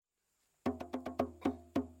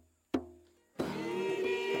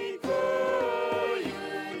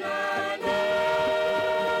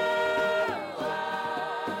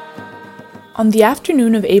On the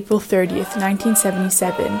afternoon of April 30th,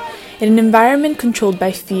 1977, in an environment controlled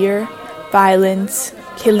by fear, violence,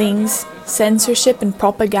 killings, censorship, and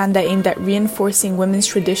propaganda aimed at reinforcing women's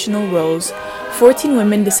traditional roles, 14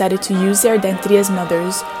 women decided to use their identity as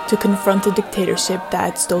mothers to confront a dictatorship that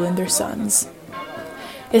had stolen their sons.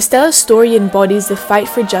 Estella's story embodies the fight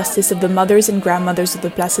for justice of the mothers and grandmothers of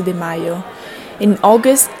the Plaza de Mayo. In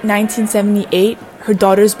August 1978, her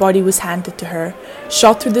daughter's body was handed to her,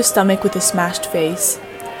 shot through the stomach with a smashed face.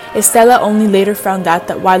 Estella only later found out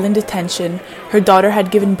that while in detention, her daughter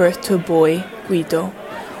had given birth to a boy, Guido,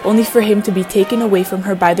 only for him to be taken away from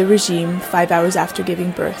her by the regime 5 hours after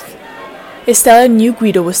giving birth. Estella knew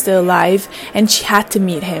Guido was still alive, and she had to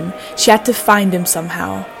meet him. She had to find him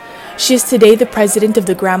somehow. She is today the president of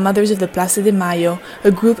the Grandmothers of the Plaza de Mayo,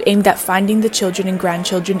 a group aimed at finding the children and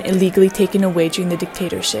grandchildren illegally taken away during the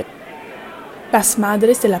dictatorship. Las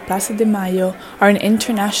Madres de la Plaza de Mayo are an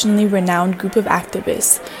internationally renowned group of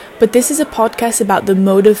activists, but this is a podcast about the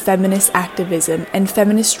mode of feminist activism and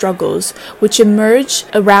feminist struggles which emerge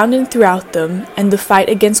around and throughout them, and the fight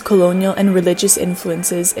against colonial and religious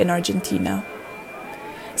influences in Argentina.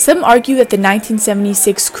 Some argue that the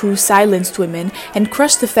 1976 coup silenced women and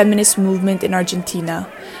crushed the feminist movement in Argentina,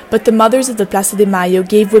 but the mothers of the Plaza de Mayo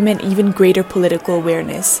gave women even greater political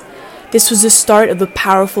awareness. This was the start of a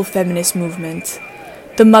powerful feminist movement.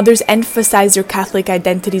 The mothers emphasized their Catholic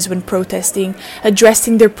identities when protesting,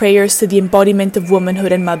 addressing their prayers to the embodiment of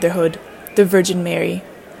womanhood and motherhood, the Virgin Mary.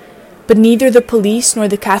 But neither the police nor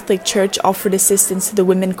the Catholic Church offered assistance to the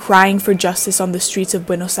women crying for justice on the streets of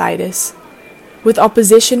Buenos Aires. With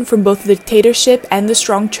opposition from both the dictatorship and the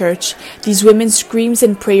strong church, these women's screams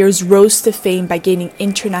and prayers rose to fame by gaining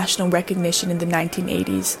international recognition in the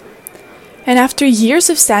 1980s. And after years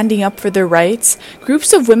of standing up for their rights,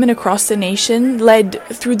 groups of women across the nation led,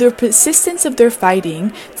 through the persistence of their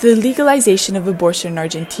fighting, to the legalization of abortion in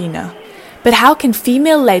Argentina. But how can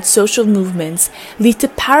female-led social movements lead to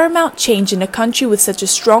paramount change in a country with such a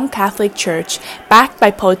strong Catholic Church, backed by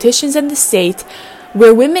politicians and the state,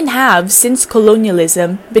 where women have, since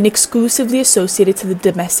colonialism, been exclusively associated to the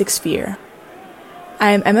domestic sphere?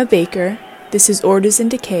 I am Emma Baker, this is Orders in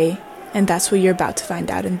Decay, and that's what you're about to find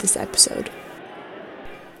out in this episode.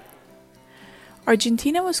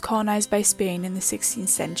 Argentina was colonized by Spain in the 16th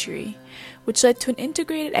century, which led to an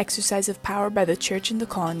integrated exercise of power by the church in the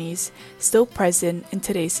colonies, still present in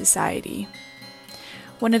today's society.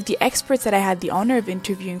 One of the experts that I had the honor of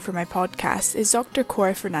interviewing for my podcast is Dr.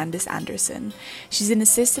 Cora Fernandez Anderson. She's an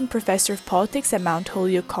assistant professor of politics at Mount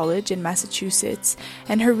Holyoke College in Massachusetts,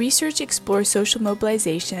 and her research explores social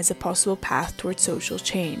mobilization as a possible path towards social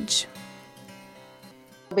change.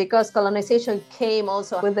 Because colonization came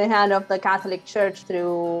also with the hand of the Catholic Church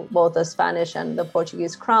through both the Spanish and the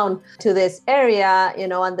Portuguese crown to this area,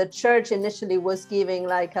 and the church initially was giving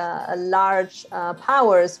like a large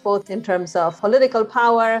powers, both in terms of political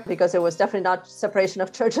power, because there was definitely not separation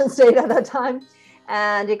of church and state at that time,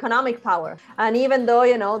 and economic power. And even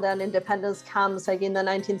though, then independence comes like in the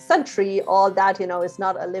 19th century, all that, is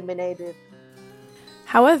not eliminated.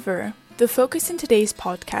 However, the focus in today's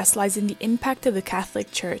podcast lies in the impact of the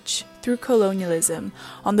Catholic Church, through colonialism,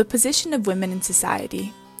 on the position of women in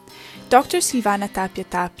society. Dr. Silvana Tapia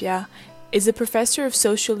Tapia is a professor of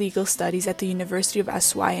social legal studies at the University of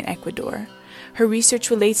Azuay in Ecuador. Her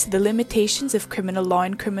research relates to the limitations of criminal law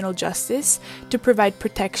and criminal justice to provide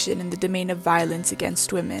protection in the domain of violence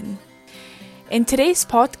against women. In today's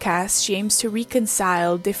podcast, she aims to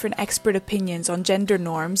reconcile different expert opinions on gender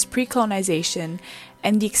norms, pre-colonization,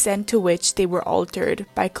 and the extent to which they were altered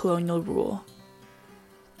by colonial rule.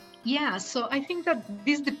 Yeah, so I think that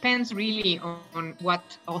this depends really on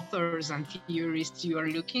what authors and theorists you are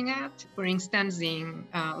looking at. For instance, in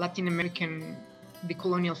Latin American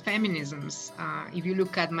decolonial feminisms, if you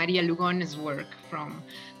look at Maria Lugones' work from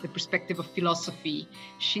the perspective of philosophy,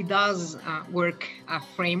 she does work a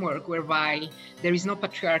framework whereby there is no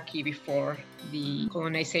patriarchy before the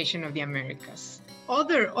colonization of the Americas.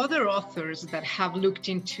 Other authors that have looked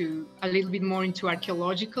into a little bit more into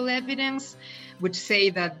archaeological evidence would say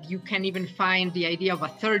that you can even find the idea of a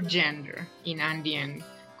third gender in Andean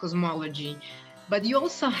cosmology. But you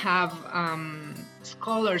also have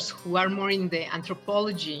scholars who are more in the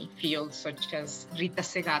anthropology field, such as Rita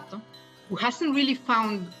Segato, who hasn't really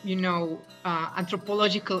found,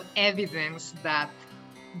 anthropological evidence that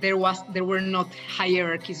there were not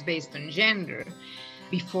hierarchies based on gender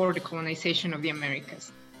before the colonization of the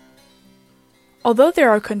Americas. Although there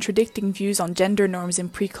are contradicting views on gender norms in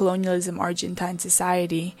pre-colonialism Argentine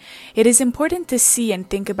society, it is important to see and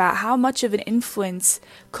think about how much of an influence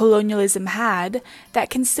colonialism had that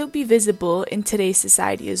can still be visible in today's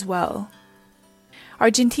society as well.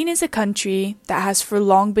 Argentina is a country that has for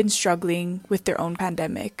long been struggling with their own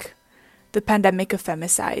pandemic, the pandemic of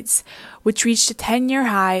femicides, which reached a 10-year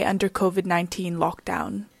high under COVID-19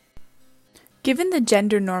 lockdown. Given the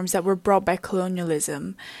gender norms that were brought by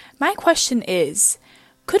colonialism, my question is,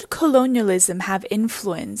 could colonialism have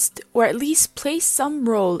influenced, or at least played some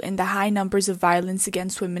role in the high numbers of violence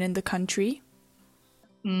against women in the country?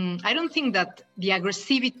 I don't think that the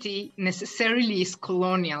aggressivity necessarily is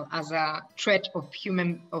colonial as a threat of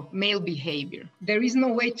male behavior. There is no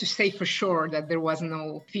way to say for sure that there was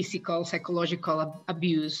no physical, psychological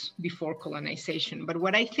abuse before colonization. But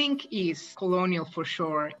what I think is colonial for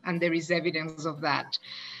sure, and there is evidence of that,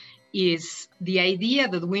 is the idea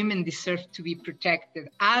that women deserve to be protected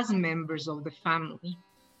as members of the family.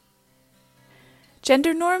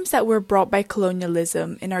 Gender norms that were brought by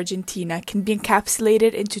colonialism in Argentina can be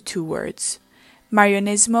encapsulated into two words,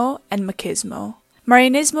 Marianismo and Machismo.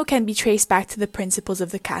 Marianismo can be traced back to the principles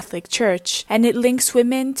of the Catholic Church, and it links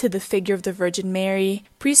women to the figure of the Virgin Mary,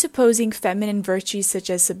 presupposing feminine virtues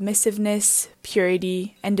such as submissiveness,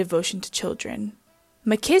 purity, and devotion to children.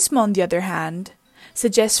 Machismo, on the other hand,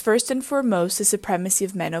 suggests first and foremost the supremacy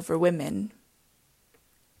of men over women.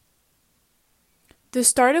 The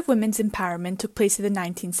start of women's empowerment took place in the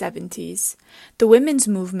 1970s. The women's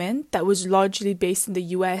movement, that was largely based in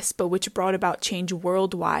the US but which brought about change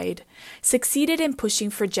worldwide, succeeded in pushing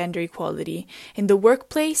for gender equality in the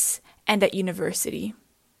workplace and at university.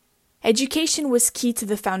 Education was key to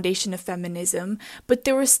the foundation of feminism, but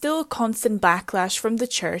there was still a constant backlash from the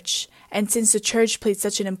church, and since the church played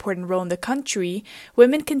such an important role in the country,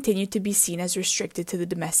 women continued to be seen as restricted to the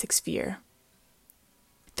domestic sphere.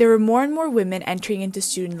 There were more and more women entering into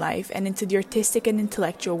student life and into the artistic and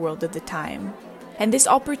intellectual world of the time. And this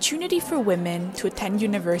opportunity for women to attend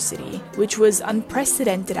university, which was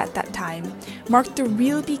unprecedented at that time, marked the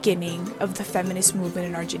real beginning of the feminist movement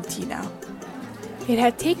in Argentina. It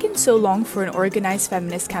had taken so long for an organized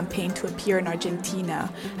feminist campaign to appear in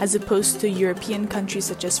Argentina, as opposed to European countries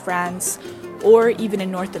such as France, or even in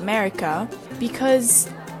North America, because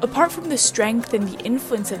apart from the strength and the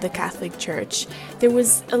influence of the Catholic Church, there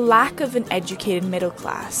was a lack of an educated middle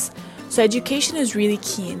class, so education is really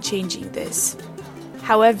key in changing this.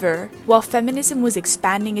 However, while feminism was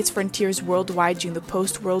expanding its frontiers worldwide during the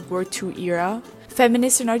post-World War II era,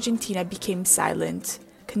 feminists in Argentina became silent,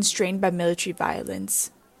 constrained by military violence.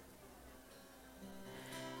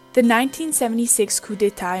 The 1976 coup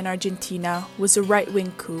d'etat in Argentina was a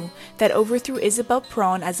right-wing coup that overthrew Isabel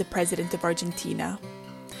Perón as the president of Argentina.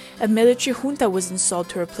 A military junta was installed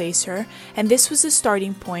to replace her, and this was the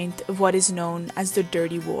starting point of what is known as the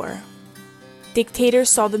Dirty War.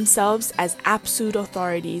 Dictators saw themselves as absolute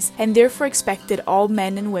authorities and therefore expected all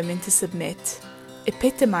men and women to submit,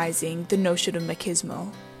 epitomizing the notion of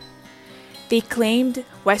machismo. They claimed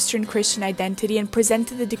Western Christian identity and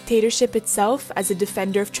presented the dictatorship itself as a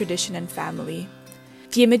defender of tradition and family.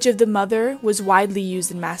 The image of the mother was widely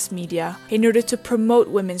used in mass media in order to promote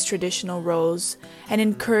women's traditional roles and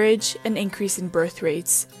encourage an increase in birth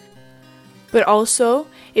rates. But also,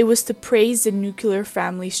 it was to praise the nuclear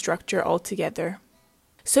family structure altogether.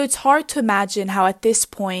 So it's hard to imagine how at this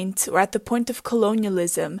point, or at the point of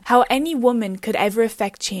colonialism, how any woman could ever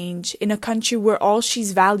effect change in a country where all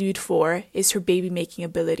she's valued for is her baby-making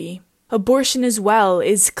ability. Abortion as well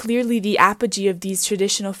is clearly the apogee of these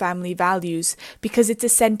traditional family values because it's a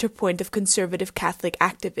center point of conservative Catholic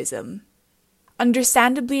activism.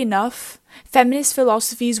 Understandably enough, feminist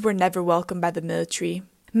philosophies were never welcomed by the military.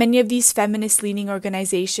 Many of these feminist-leaning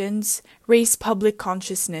organizations raised public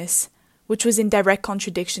consciousness, which was in direct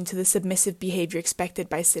contradiction to the submissive behavior expected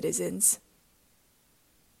by citizens.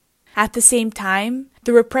 At the same time,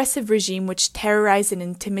 the repressive regime which terrorized and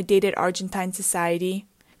intimidated Argentine society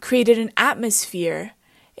created an atmosphere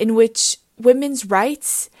in which women's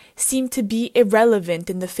rights seemed to be irrelevant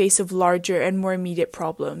in the face of larger and more immediate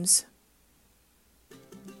problems.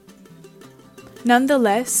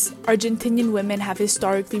 Nonetheless, Argentinian women have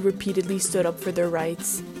historically repeatedly stood up for their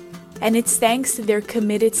rights, and it's thanks to their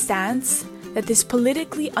committed stance that this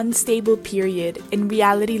politically unstable period in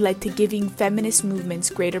reality led to giving feminist movements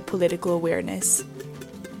greater political awareness.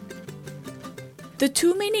 The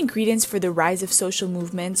two main ingredients for the rise of social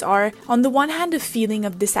movements are, on the one hand, a feeling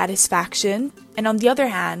of dissatisfaction, and on the other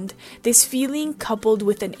hand, this feeling coupled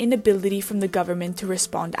with an inability from the government to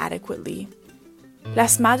respond adequately.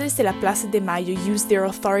 Las Madres de la Plaza de Mayo used their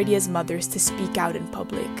authority as mothers to speak out in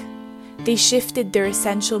public. They shifted their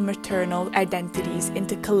essential maternal identities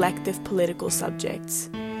into collective political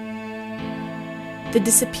subjects. The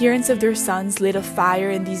disappearance of their sons lit a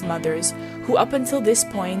fire in these mothers who up until this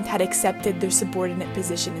point had accepted their subordinate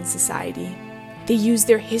position in society. They used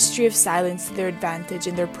their history of silence to their advantage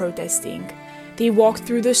in their protesting. They walked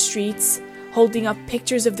through the streets, holding up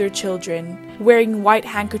pictures of their children, wearing white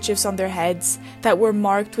handkerchiefs on their heads that were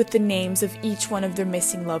marked with the names of each one of their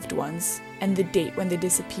missing loved ones and the date when they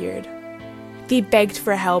disappeared. They begged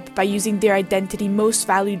for help by using their identity most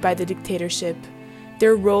valued by the dictatorship,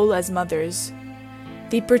 their role as mothers.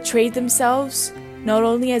 They portrayed themselves not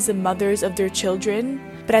only as the mothers of their children,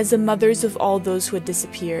 but as the mothers of all those who had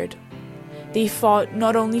disappeared. They fought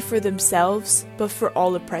not only for themselves, but for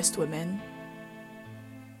all oppressed women.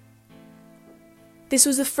 This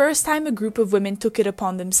was the first time a group of women took it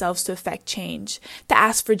upon themselves to effect change, to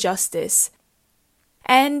ask for justice.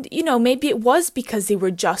 And, maybe it was because they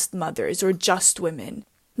were just mothers or just women.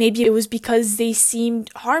 Maybe it was because they seemed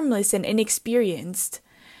harmless and inexperienced.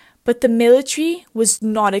 But the military was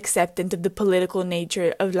not acceptant of the political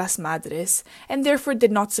nature of Las Madres, and therefore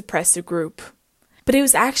did not suppress the group. But it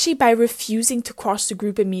was actually by refusing to cross the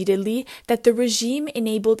group immediately that the regime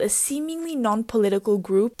enabled a seemingly non-political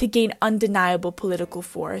group to gain undeniable political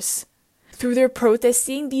force. Through their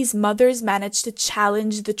protesting, these mothers managed to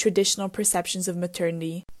challenge the traditional perceptions of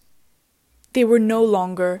maternity. They were no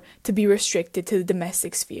longer to be restricted to the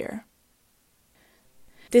domestic sphere.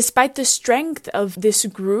 Despite the strength of this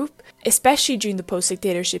group, especially during the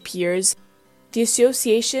post-dictatorship years, the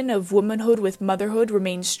association of womanhood with motherhood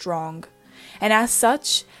remained strong. And as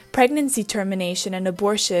such, pregnancy termination and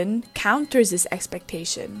abortion counters this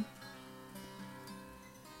expectation.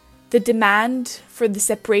 The demand for the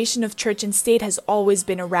separation of church and state has always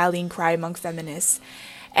been a rallying cry among feminists.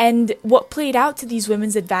 And what played out to these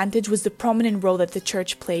women's advantage was the prominent role that the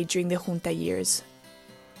church played during the junta years.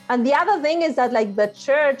 And the other thing is that the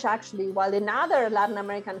church actually, while in other Latin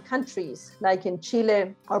American countries, like in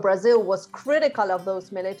Chile or Brazil, was critical of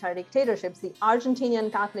those military dictatorships, the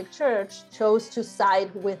Argentinian Catholic Church chose to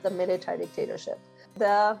side with the military dictatorship.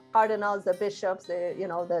 The cardinals, the bishops,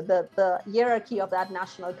 the hierarchy of that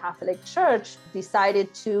national Catholic Church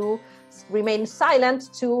decided to remain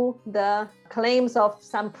silent to the claims of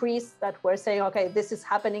some priests that were saying, okay, this is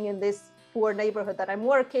happening in this poor neighborhood that I'm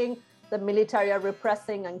working. The military are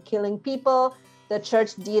repressing and killing people. The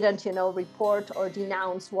church didn't, report or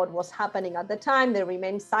denounce what was happening at the time. They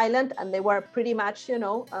remained silent, and they were pretty much,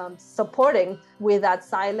 supporting with that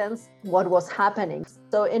silence what was happening.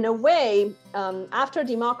 So in a way, after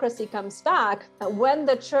democracy comes back, when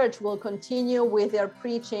the church will continue with their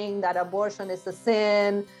preaching that abortion is a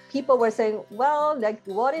sin, people were saying, well,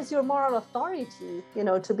 what is your moral authority,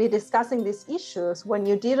 to be discussing these issues when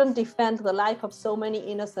you didn't defend the life of so many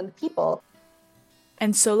innocent people?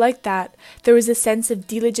 And so like that, there was a sense of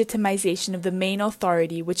delegitimization of the main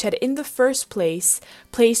authority which had in the first place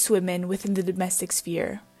placed women within the domestic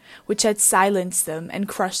sphere, which had silenced them and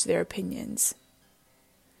crushed their opinions.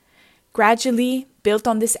 Gradually, built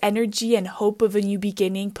on this energy and hope of a new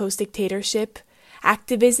beginning post-dictatorship,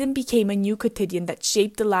 activism became a new quotidian that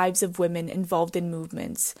shaped the lives of women involved in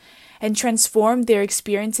movements and transformed their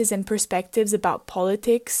experiences and perspectives about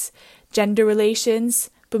politics, gender relations,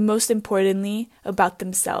 but most importantly, about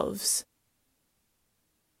themselves.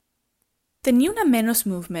 The Ni Una Menos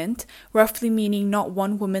movement, roughly meaning not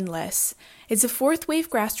one woman less, is a fourth-wave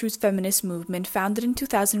grassroots feminist movement founded in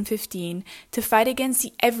 2015 to fight against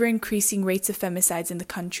the ever-increasing rates of femicides in the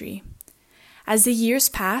country. As the years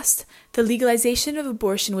passed, the legalization of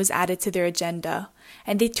abortion was added to their agenda,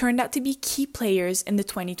 and they turned out to be key players in the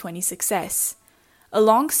 2020 success,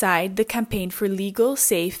 alongside the campaign for legal,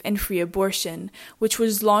 safe, and free abortion, which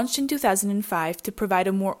was launched in 2005 to provide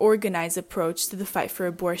a more organized approach to the fight for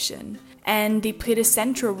abortion. And they played a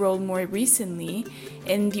central role more recently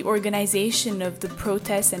in the organization of the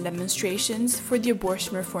protests and demonstrations for the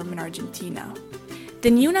abortion reform in Argentina.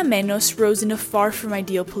 The Ni Una Menos rose in a far from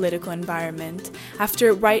ideal political environment after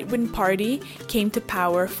a right-wing party came to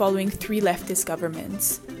power following 3 leftist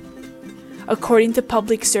governments. According to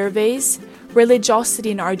public surveys,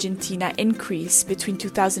 religiosity in Argentina increased between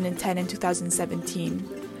 2010 and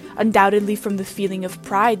 2017, undoubtedly from the feeling of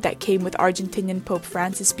pride that came with Argentinian Pope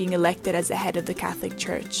Francis being elected as the head of the Catholic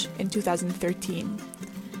Church in 2013.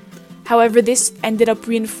 However, this ended up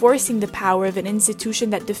reinforcing the power of an institution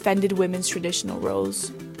that defended women's traditional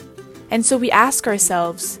roles. And so we ask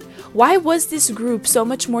ourselves, why was this group so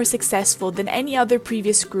much more successful than any other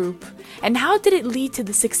previous group, and how did it lead to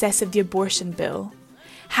the success of the abortion bill?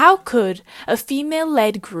 How could a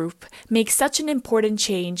female-led group make such an important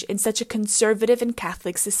change in such a conservative and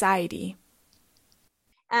Catholic society?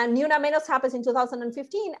 And Ni Una Menos happens in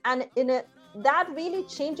 2015, and that really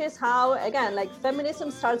changes how, again, feminism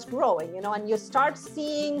starts growing, and you start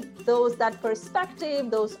seeing that perspective,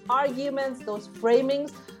 those arguments, those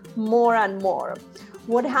framings more and more.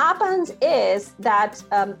 What happens is that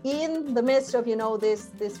in the midst of,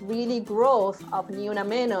 this really growth of Ni Una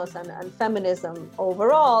Menos and feminism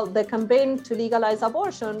overall, the campaign to legalize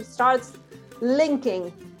abortion starts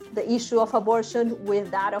linking the issue of abortion with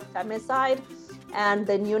that of femicide and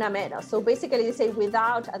the Ni Una Menos. So basically they say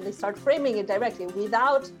without, and they start framing it directly,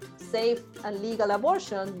 without safe and legal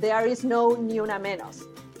abortion, there is no Ni Una Menos.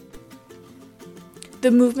 The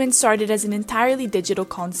movement started as an entirely digital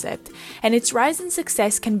concept, and its rise and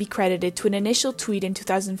success can be credited to an initial tweet in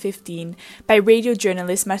 2015 by radio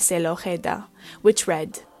journalist Marcela Ojeda, which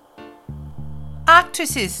read,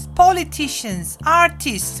 "Actresses, politicians,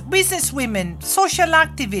 artists, businesswomen, social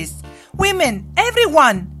activists, women,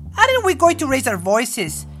 everyone, aren't we going to raise our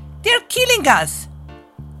voices? They're killing us!"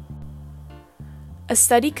 A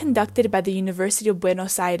study conducted by the University of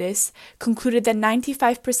Buenos Aires concluded that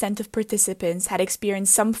 95% of participants had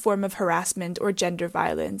experienced some form of harassment or gender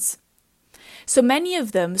violence. So many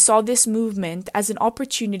of them saw this movement as an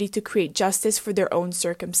opportunity to create justice for their own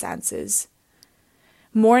circumstances.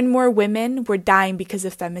 More and more women were dying because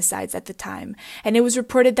of femicides at the time, and it was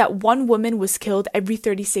reported that one woman was killed every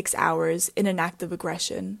 36 hours in an act of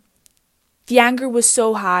aggression. The anger was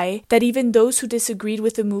so high that even those who disagreed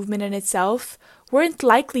with the movement in itself weren't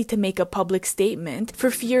likely to make a public statement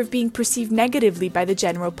for fear of being perceived negatively by the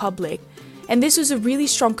general public, and this was a really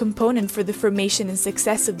strong component for the formation and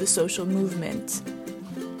success of the social movement.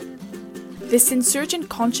 This insurgent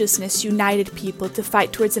consciousness united people to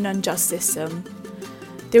fight towards an unjust system.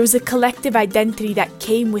 There was a collective identity that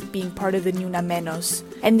came with being part of the Ni Una Menos,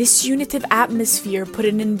 and this unitive atmosphere put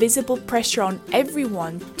an invisible pressure on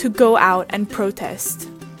everyone to go out and protest.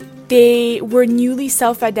 They were newly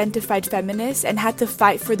self-identified feminists and had to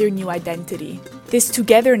fight for their new identity. This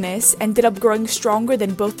togetherness ended up growing stronger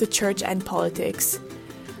than both the church and politics.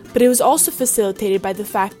 But it was also facilitated by the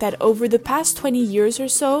fact that over the past 20 years or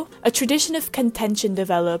so, a tradition of contention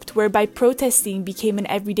developed whereby protesting became an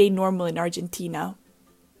everyday normal in Argentina.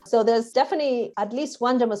 So there's definitely at least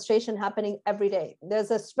one demonstration happening every day.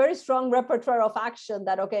 There's a very strong repertoire of action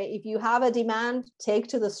that, okay, if you have a demand, take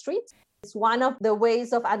to the streets. It's one of the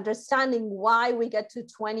ways of understanding why we get to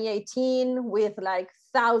 2018 with like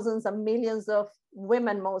thousands and millions of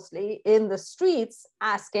women mostly in the streets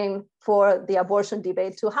asking for the abortion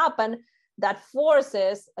debate to happen. That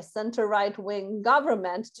forces a center-right wing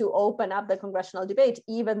government to open up the congressional debate,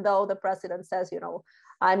 even though the president says,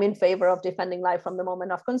 I'm in favor of defending life from the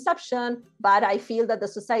moment of conception, but I feel that the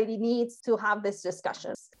society needs to have this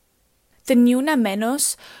discussion. The Ni Una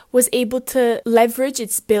Menos was able to leverage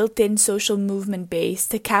its built-in social movement base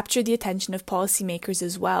to capture the attention of policymakers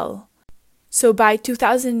as well. So by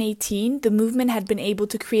 2018, the movement had been able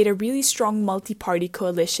to create a really strong multi-party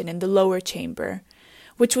coalition in the lower chamber,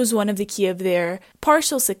 which was one of the key of their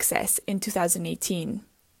partial success in 2018.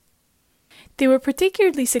 They were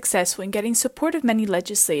particularly successful in getting support of many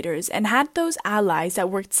legislators and had those allies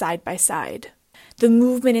that worked side by side. The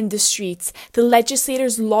movement in the streets, the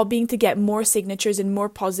legislators lobbying to get more signatures and more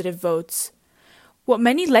positive votes. What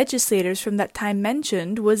many legislators from that time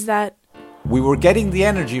mentioned was that we were getting the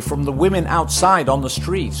energy from the women outside on the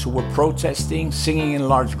streets who were protesting, singing in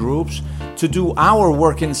large groups, to do our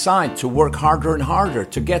work inside, to work harder and harder,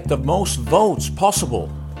 to get the most votes possible.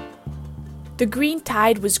 The green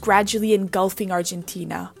tide was gradually engulfing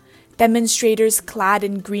Argentina. Demonstrators clad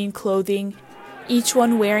in green clothing, each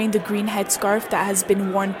one wearing the green headscarf that has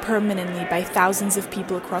been worn permanently by thousands of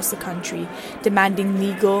people across the country, demanding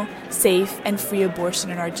legal, safe, and free abortion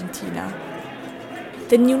in Argentina.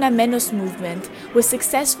 The Ni Una Menos movement was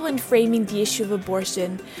successful in framing the issue of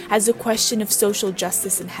abortion as a question of social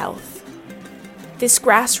justice and health. This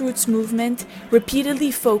grassroots movement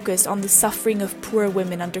repeatedly focused on the suffering of poor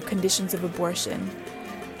women under conditions of abortion.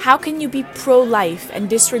 How can you be pro-life and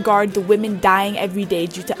disregard the women dying every day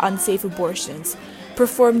due to unsafe abortions,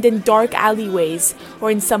 performed in dark alleyways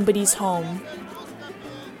or in somebody's home?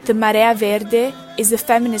 The Marea Verde is a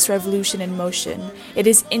feminist revolution in motion. It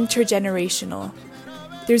is intergenerational.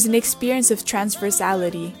 There's an experience of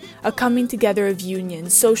transversality, a coming together of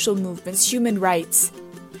unions, social movements, human rights.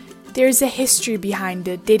 There's a history behind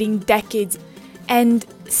it, dating decades, and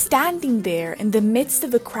standing there in the midst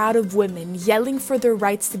of a crowd of women yelling for their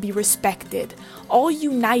rights to be respected, all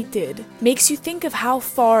united, makes you think of how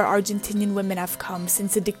far Argentinian women have come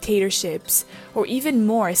since the dictatorships, or even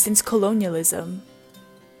more since colonialism.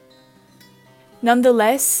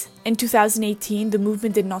 Nonetheless, in 2018, the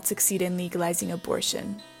movement did not succeed in legalizing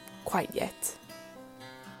abortion. Quite yet.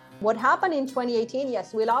 What happened in 2018,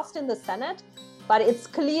 yes, we lost in the Senate, but it's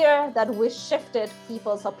clear that we shifted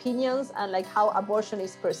people's opinions and like how abortion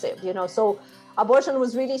is perceived. So abortion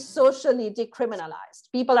was really socially decriminalized.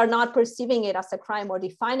 People are not perceiving it as a crime or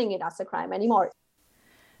defining it as a crime anymore.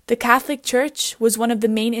 The Catholic Church was one of the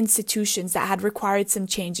main institutions that had required some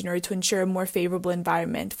change in order to ensure a more favorable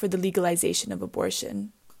environment for the legalization of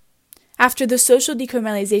abortion. After the social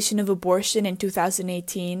decriminalization of abortion in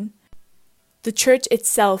 2018, the Church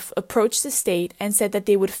itself approached the state and said that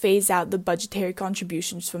they would phase out the budgetary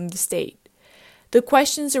contributions from the state. The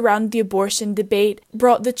questions around the abortion debate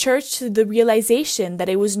brought the Church to the realization that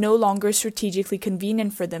it was no longer strategically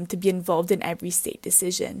convenient for them to be involved in every state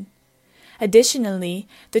decision. Additionally,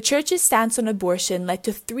 the Church's stance on abortion led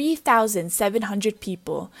to 3,700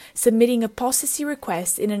 people submitting apostasy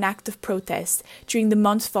requests in an act of protest during the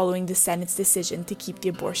months following the Senate's decision to keep the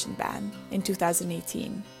abortion ban in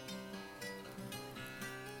 2018.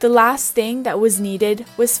 The last thing that was needed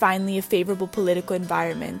was finally a favorable political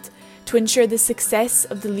environment to ensure the success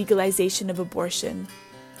of the legalization of abortion.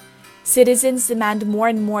 Citizens demand more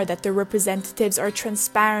and more that their representatives are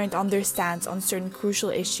transparent on their stance on certain crucial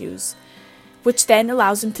issues, which then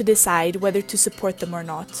allows them to decide whether to support them or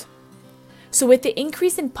not. So with the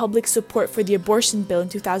increase in public support for the abortion bill in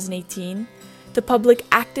 2018, the public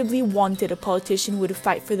actively wanted a politician who would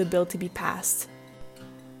fight for the bill to be passed.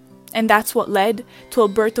 And that's what led to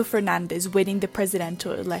Alberto Fernandez winning the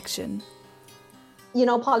presidential election.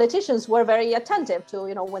 Politicians were very attentive to,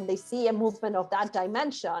 when they see a movement of that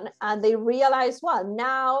dimension, and they realize, well,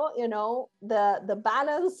 now, the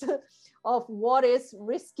balance of what is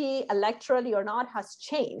risky electorally or not has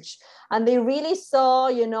changed. And they really saw,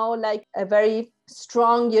 like a very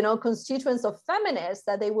strong, constituents of feminists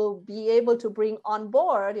that they will be able to bring on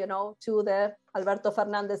board, to the Alberto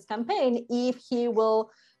Fernandez campaign if he will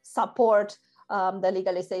support the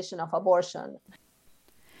legalization of abortion.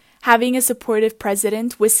 Having a supportive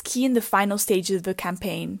president was key in the final stages of the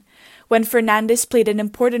campaign, when Fernandez played an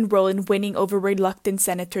important role in winning over reluctant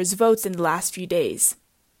senators' votes in the last few days.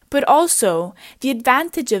 But also, the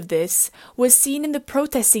advantage of this was seen in the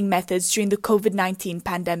protesting methods during the COVID-19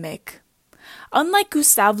 pandemic. Unlike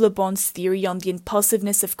Gustave Le Bon's theory on the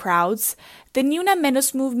impulsiveness of crowds, the Ni Una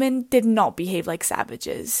Menos movement did not behave like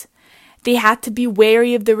savages. They had to be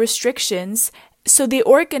wary of the restrictions, so they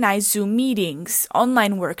organized Zoom meetings,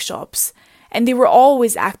 online workshops, and they were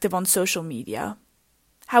always active on social media.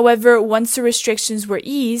 However, once the restrictions were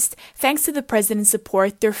eased, thanks to the president's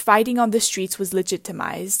support, their fighting on the streets was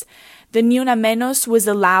legitimized. The Ni Una Menos was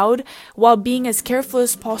allowed, while being as careful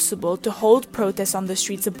as possible, to hold protests on the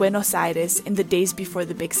streets of Buenos Aires in the days before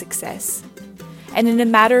the big success. And in a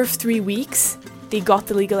matter of 3 weeks, they got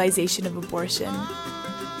the legalization of abortion.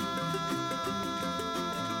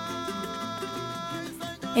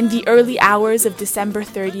 In the early hours of December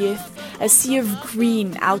 30th, a sea of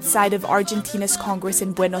green outside of Argentina's Congress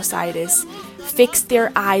in Buenos Aires fixed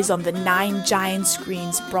their eyes on the 9 giant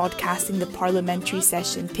screens broadcasting the parliamentary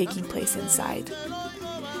session taking place inside.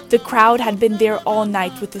 The crowd had been there all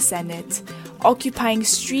night with the Senate, occupying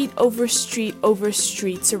street over street over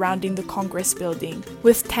street surrounding the Congress building,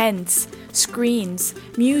 with tents, screens,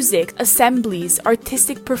 music, assemblies,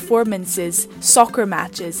 artistic performances, soccer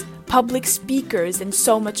matches, public speakers, and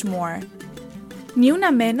so much more. Ni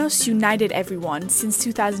Una Menos united everyone since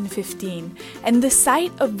 2015, and the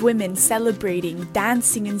sight of women celebrating,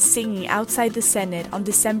 dancing, and singing outside the Senate on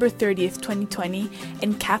December 30th, 2020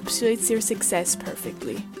 encapsulates their success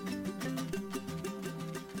perfectly.